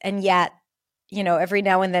voice. And yet, every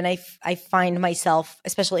now and then I find myself,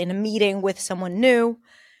 especially in a meeting with someone new,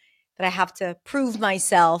 that I have to prove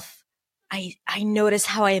myself. I notice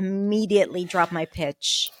how I immediately drop my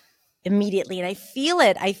pitch. Immediately. And I feel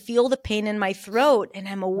it. I feel the pain in my throat and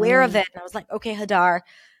I'm aware of it. And I was like, okay, Hadar,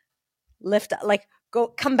 lift up,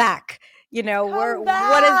 come back.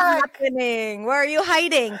 What is happening? Where are you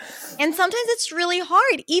hiding? And sometimes it's really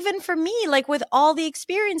hard, even for me, like with all the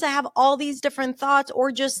experience, I have all these different thoughts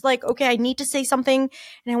or just like, okay, I need to say something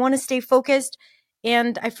and I want to stay focused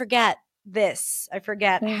and I forget this. I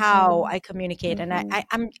forget how I communicate. And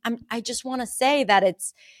I just want to say that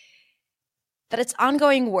it's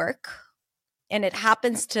ongoing work and it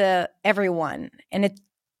happens to everyone.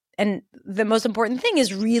 And the most important thing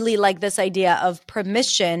is really like this idea of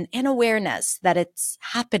permission and awareness that it's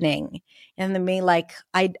happening. And then being like,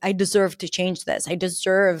 I deserve to change this. I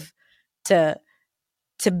deserve to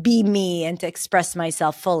be me and to express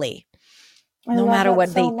myself fully, no matter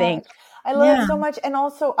what they think. I love it so much. And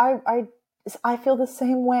also I feel the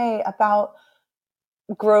same way about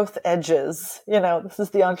growth edges. This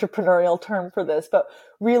is the entrepreneurial term for this, but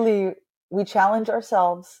really we challenge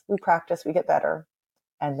ourselves, we practice, we get better,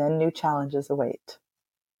 and then new challenges await.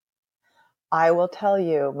 I will tell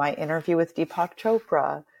you, my interview with Deepak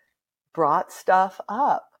Chopra brought stuff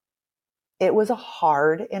up. It was a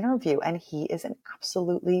hard interview, and he is an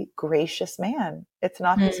absolutely gracious man. It's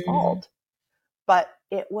not his fault, but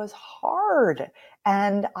it was hard.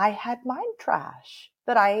 And I had mind trash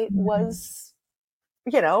that I was,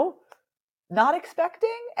 not expecting,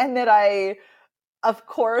 and that I, of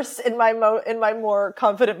course, in my more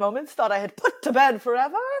confident moments, thought I had put to bed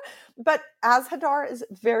forever. But as Hadar is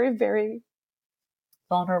very, very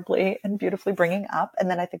vulnerably and beautifully bringing up, and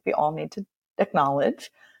then I think we all need to acknowledge,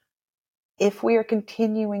 if we are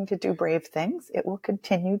continuing to do brave things, it will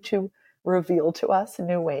continue to reveal to us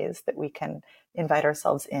new ways that we can invite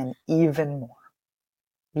ourselves in even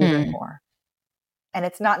more. And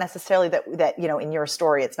it's not necessarily that, in your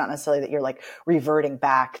story, it's not necessarily that you're like reverting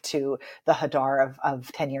back to the Hadar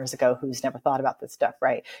of 10 years ago who's never thought about this stuff,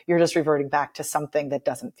 right? You're just reverting back to something that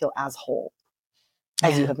doesn't feel as whole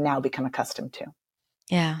as you have now become accustomed to.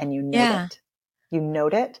 Yeah. And you note it. You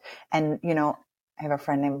note it. And, I have a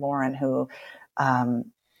friend named Lauren who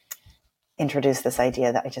introduced this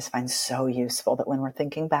idea that I just find so useful, that when we're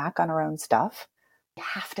thinking back on our own stuff, we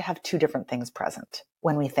have to have two different things present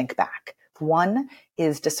when we think back. One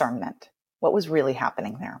is discernment. What was really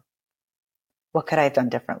happening there? What could I have done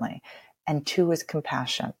differently? And two is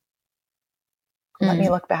compassion. Let me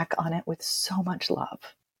look back on it with so much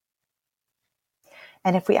love.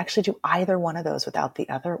 And if we actually do either one of those without the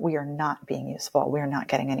other, we are not being useful. We are not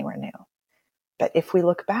getting anywhere new. But if we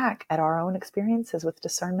look back at our own experiences with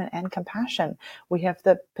discernment and compassion, we have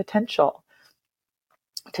the potential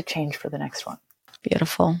to change for the next one.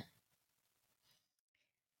 Beautiful.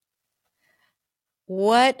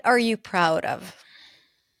 What are you proud of?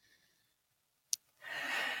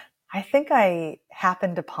 I think I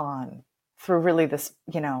happened upon, through really this,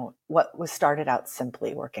 what was started out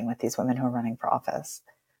simply working with these women who are running for office,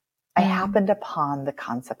 I happened upon the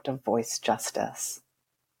concept of voice justice,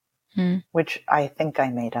 which I think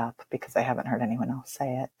I made up because I haven't heard anyone else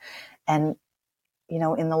say it. And,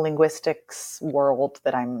 in the linguistics world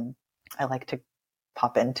that I like to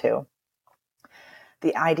pop into,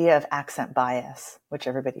 the idea of accent bias, which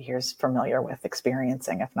everybody here is familiar with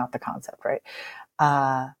experiencing, if not the concept, right,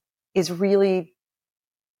 is really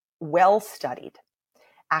well studied.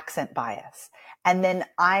 Accent bias. And then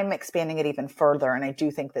I'm expanding it even further. And I do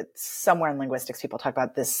think that somewhere in linguistics, people talk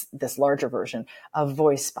about this larger version of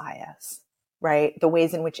voice bias, right? The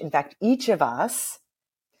ways in which, in fact, each of us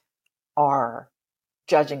are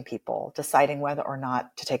judging people, deciding whether or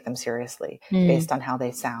not to take them seriously based on how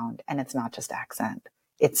they sound. And it's not just accent.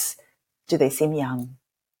 It's, do they seem young?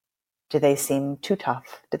 Do they seem too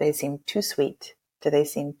tough? Do they seem too sweet? Do they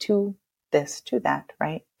seem too this, too that,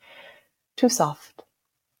 right? Too soft?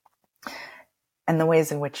 And the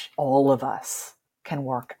ways in which all of us can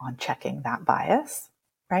work on checking that bias,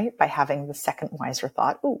 right? By having the second wiser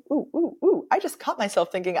thought, ooh, I just caught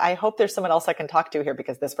myself thinking, I hope there's someone else I can talk to here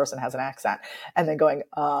because this person has an accent. And then going,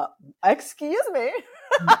 excuse me.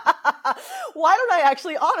 Why don't I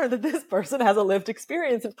actually honor that this person has a lived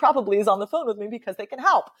experience and probably is on the phone with me because they can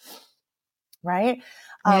help, right?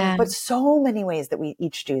 But so many ways that we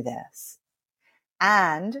each do this.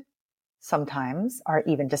 And sometimes are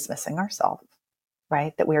even dismissing ourselves,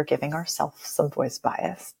 right? That we are giving ourselves some voice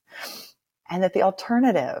bias. And that the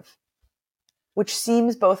alternative, which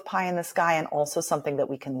seems both pie in the sky and also something that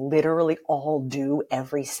we can literally all do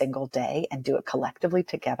every single day and do it collectively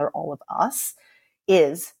together, all of us,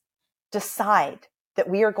 is decide that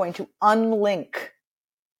we are going to unlink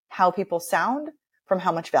how people sound from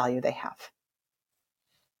how much value they have.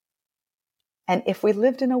 And if we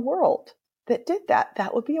lived in a world that did that,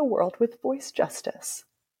 that would be a world with voice justice.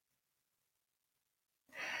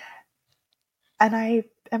 And I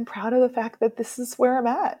am proud of the fact that this is where I'm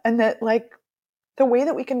at, and that like the way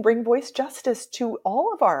that we can bring voice justice to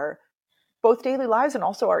all of our both daily lives and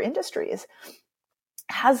also our industries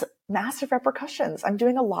has massive repercussions. I'm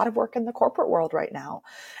doing a lot of work in the corporate world right now,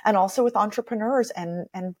 and also with entrepreneurs and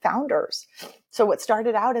founders. So what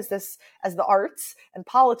started out as the arts and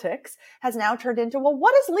politics has now turned into, well,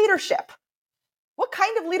 what is leadership? What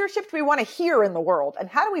kind of leadership do we want to hear in the world? And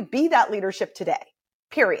how do we be that leadership today?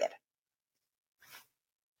 Period.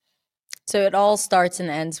 So it all starts and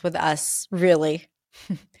ends with us, really.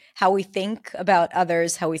 How we think about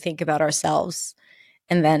others, how we think about ourselves,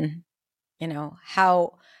 and then,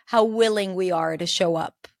 how willing we are to show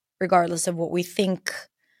up, regardless of what we think,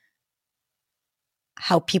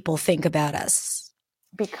 how people think about us.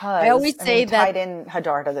 Because I always say that tied in,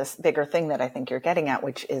 Hadar, to this bigger thing that I think you're getting at,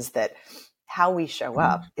 which is that how we show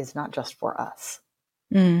up is not just for us,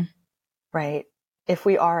 right? if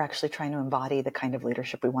we are actually trying to embody the kind of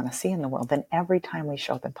leadership we want to see in the world, then every time we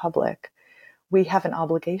show up in public, we have an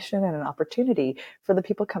obligation and an opportunity for the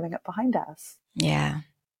people coming up behind us. Yeah.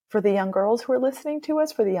 For the young girls who are listening to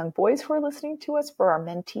us, for the young boys who are listening to us, for our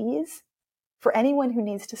mentees, for anyone who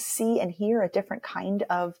needs to see and hear a different kind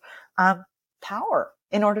of power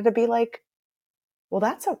in order to be like, well,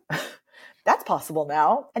 that's possible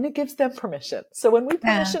now. And it gives them permission. So when we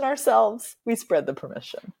permission ourselves, we spread the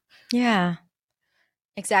permission. Yeah.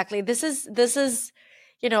 Exactly. This is,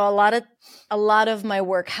 you know, a lot of my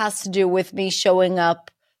work has to do with me showing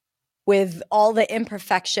up with all the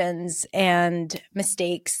imperfections and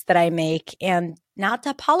mistakes that I make and not to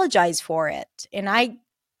apologize for it. And I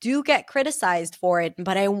do get criticized for it,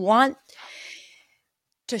 but I want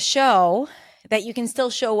to show that you can still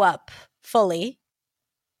show up fully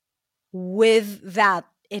with that.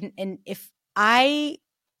 And if I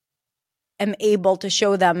am able to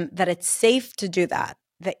show them that it's safe to do that,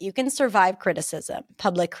 that you can survive criticism,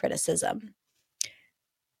 public criticism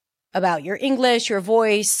about your English, your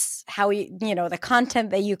voice, how you know, the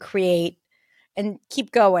content that you create, and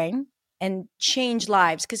keep going and change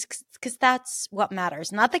lives, because that's what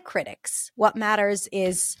matters, not the critics. What matters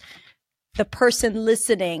is the person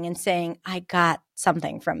listening and saying, I got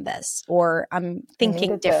something from this, or I'm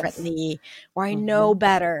thinking differently, or I know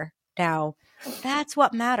better now. That's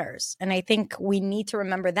what matters. And I think we need to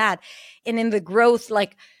remember that. And in the growth,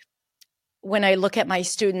 like when I look at my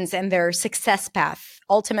students and their success path,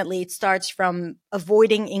 ultimately it starts from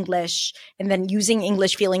avoiding English and then using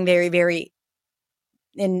English, feeling very, very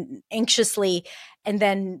anxiously, and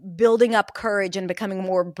then building up courage and becoming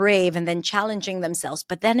more brave and then challenging themselves.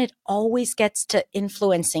 But then it always gets to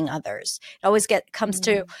influencing others. It always comes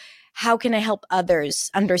to how can I help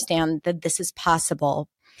others understand that this is possible?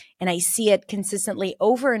 And I see it consistently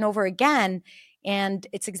over and over again. And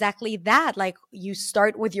it's exactly that. Like, you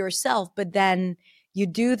start with yourself, but then you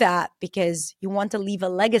do that because you want to leave a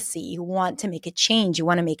legacy. You want to make a change. You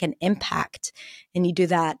want to make an impact. And you do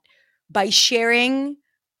that by sharing,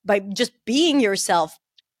 by just being yourself,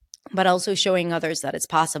 but also showing others that it's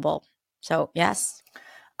possible. So, yes.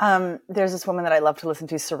 There's this woman that I love to listen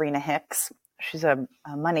to, Serena Hicks. She's a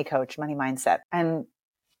money coach, money mindset. And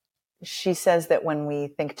she says that when we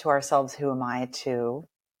think to ourselves, who am I to,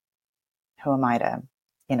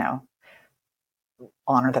 you know,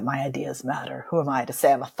 honor that my ideas matter? Who am I to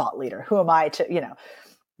say I'm a thought leader? Who am I to, you know,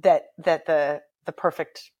 that the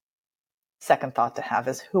perfect second thought to have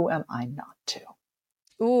is, who am I not to?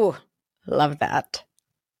 Ooh, love that.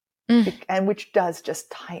 And which does just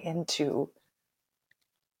tie into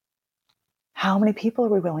how many people are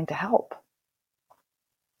we willing to help?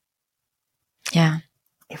 Yeah.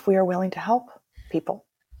 If we are willing to help people,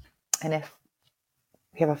 and if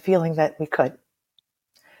we have a feeling that we could,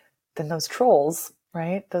 then those trolls,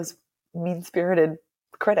 right? Those mean-spirited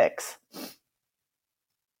critics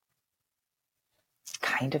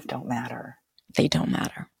kind of don't matter. They don't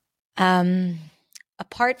matter.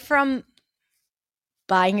 Apart from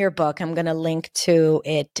buying your book, I'm going to link to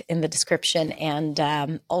it in the description,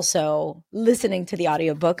 and also listening to the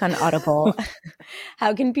audiobook on Audible.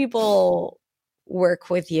 How can people work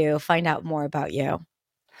with you, find out more about you?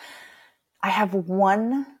 I have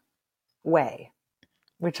one way,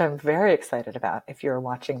 which I'm very excited about if you're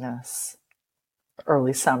watching this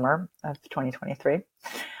early summer of 2023,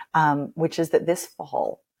 which is that this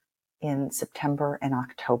fall, in September and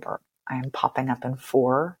October, I am popping up in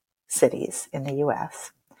 4 cities in the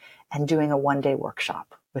US and doing a one-day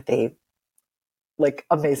workshop with a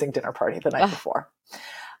amazing dinner party the night before.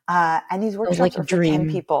 And these workshops are for 10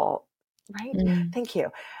 people, right? Thank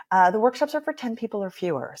you. The workshops are for 10 people or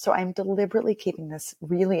fewer. So I'm deliberately keeping this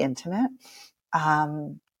really intimate,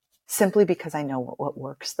 simply because I know what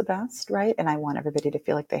works the best, right? And I want everybody to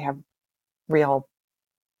feel like they have real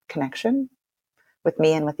connection with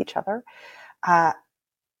me and with each other.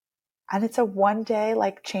 And it's a one day,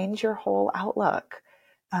 change your whole outlook.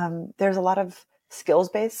 There's a lot of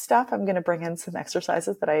skills-based stuff. I'm going to bring in some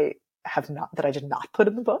exercises that I did not put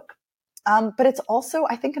in the book. But it's also,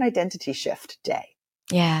 I think, an identity shift day.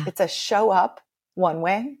 Yeah. It's a show up one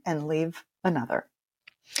way and leave another.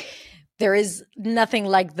 There is nothing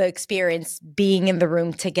like the experience being in the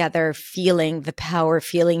room together, feeling the power,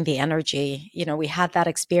 feeling the energy. You know, we had that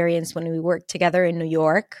experience when we worked together in New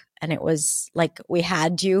York, and it was like we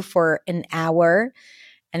had you for an hour,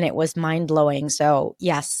 and it was mind-blowing. So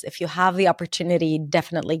yes, if you have the opportunity,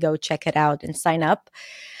 definitely go check it out and sign up.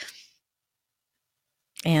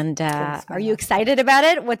 And are you excited about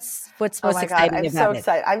it? What's most exciting about it? I'm so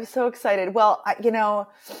excited. I'm so excited. Well, I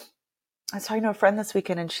was talking to a friend this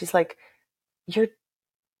weekend, and she's like,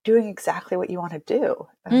 doing exactly what you want to do.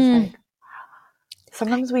 And it's like,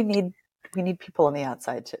 sometimes we need people on the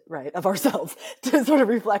outside to, right, of ourselves to sort of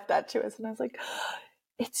reflect that to us. And I was like,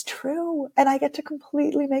 it's true. And I get to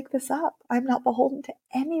completely make this up. I'm not beholden to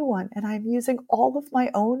anyone. And I'm using all of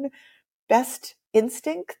my own best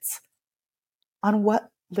instincts on what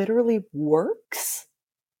literally works.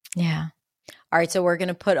 Yeah. All right. So we're going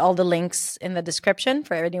to put all the links in the description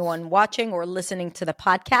for anyone watching or listening to the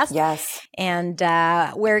podcast. Yes. And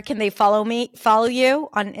where can they follow you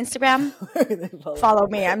on Instagram? Follow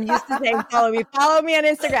me. I'm used to saying follow me. Follow me on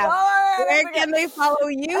Instagram. Where can they follow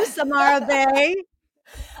you, Samara Bay?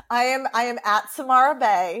 I am at Samara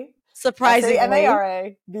Bay. Surprisingly.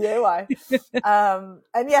 SAMARABAY.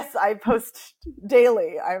 And yes, I post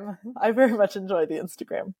daily. I very much enjoy the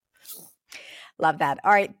Instagram. Love that.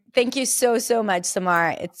 All right. Thank you so much,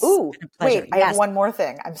 Samara. It's Ooh, been a pleasure. wait, I have one more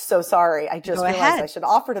thing. I'm so sorry. I just realized I should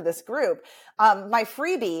offer to this group. My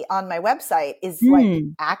freebie on my website is like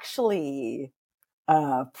actually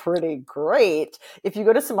pretty great. If you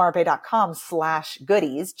go to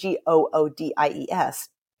samarabay.com/goodies, GOODIES,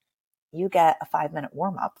 you get a 5-minute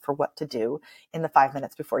warm up for what to do in the 5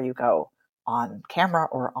 minutes before you go on camera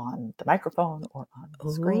or on the microphone or on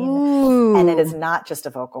the screen. Ooh. And it is not just a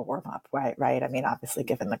vocal warm up, right? I mean, obviously,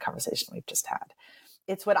 given the conversation we've just had,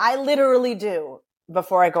 it's what I literally do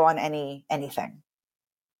before I go on anything.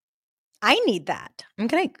 I need that. I'm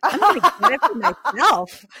gonna get it for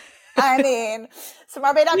myself. I mean,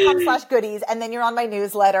 samarabay.com/goodies, and then you're on my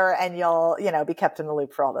newsletter, and you'll be kept in the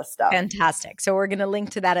loop for all this stuff. Fantastic. So we're gonna link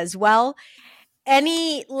to that as well.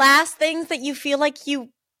 Any last things that you feel like you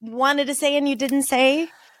wanted to say and you didn't say?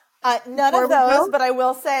 None of those, but I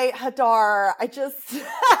will say, Hadar,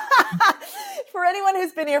 for anyone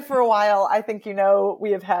who's been here for a while, I think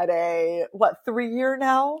we have had a 3-year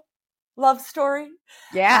now love story.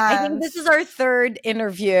 Yeah, I think this is our 3rd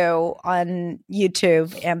interview on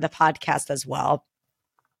YouTube and the podcast as well.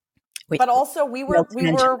 But also we were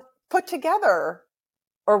put together,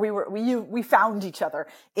 or we found each other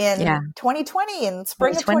in 2020, in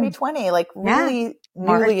spring of 2020, like really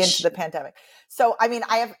newly into the pandemic. So, I mean,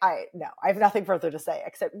 I have nothing further to say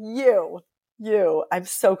except I'm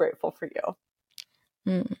so grateful for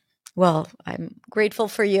you. Well, I'm grateful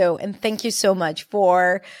for you. And thank you so much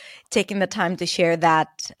for taking the time to share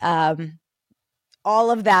that,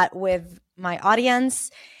 all of that with my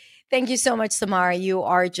audience. Thank you so much, Samara. You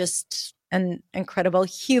are just an incredible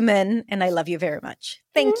human, and I love you very much.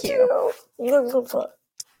 Thank you.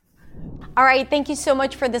 All right. Thank you so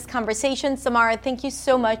much for this conversation, Samara. Thank you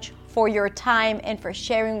so much for your time and for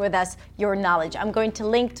sharing with us your knowledge. I'm going to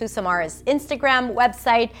link to Samara's Instagram,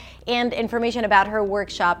 website, and information about her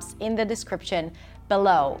workshops in the description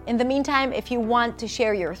below. In the meantime, if you want to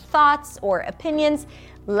share your thoughts or opinions,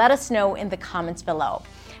 let us know in the comments below.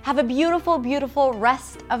 Have a beautiful, beautiful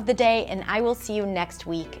rest of the day, and I will see you next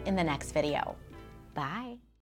week in the next video. Bye.